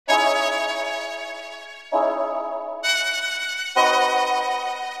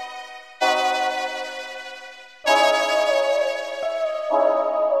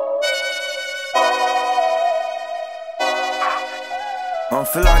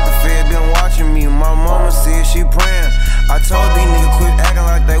feel like the Fed been watching me. My mama said she praying. I told these niggas quit acting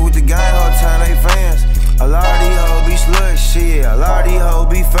like they with the gang whole time they fans. A lot of these hoes be sluts, shit. A lot of these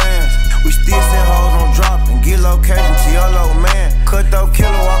hoes be fans. We still send hoes on drop and get location to your low man. Cutthroat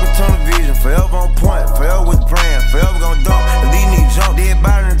killer walking tunnel vision. Forever on point, forever with the plan. Forever gon' dump and these niggas jump. Dead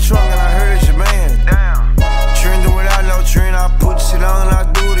body in the trunk and I heard it's your man. Damn. Trending without no trend. I put the shit on and I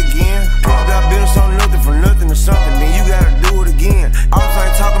do it again. People got business on nothing from nothing to something. Then you gotta do it again. All the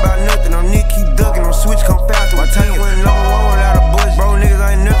time talking about nothing. I'm nigga keep ducking. I'm switch come faster. My tank went number one without a budget. Bro, niggas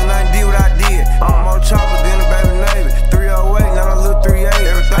ain't nothing. I ain't did what I did. I'm more chopper than a baby Navy. 308, not a little 38.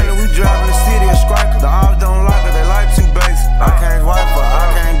 Everything that we drive in the city is striker. The odds don't like her, they like too basic. I can't wipe her, I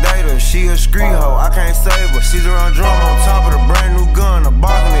can't date her. She a street hoe, I can't save her. She's around drum on top of the brand new gun. A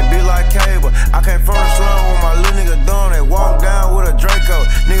boxing it be like cable. I came from the slum with my little nigga done. They walk down with a Draco.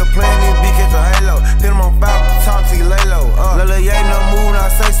 Nigga playing this beat, catch a halo. Pin him on fire, talk to you lay low. Lil' yeah, no move when I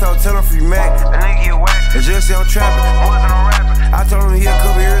say so. Tell him free Mac. That nigga get whack. It's just I'm trapping, more than a rapper. I told him he a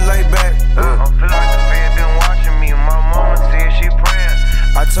couple years laid back. I feel like the Fed been watching me. My mama said she praying.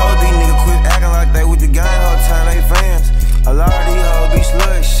 I told these niggas quit acting like they with the gang whole time they fans. A lot of these hoes be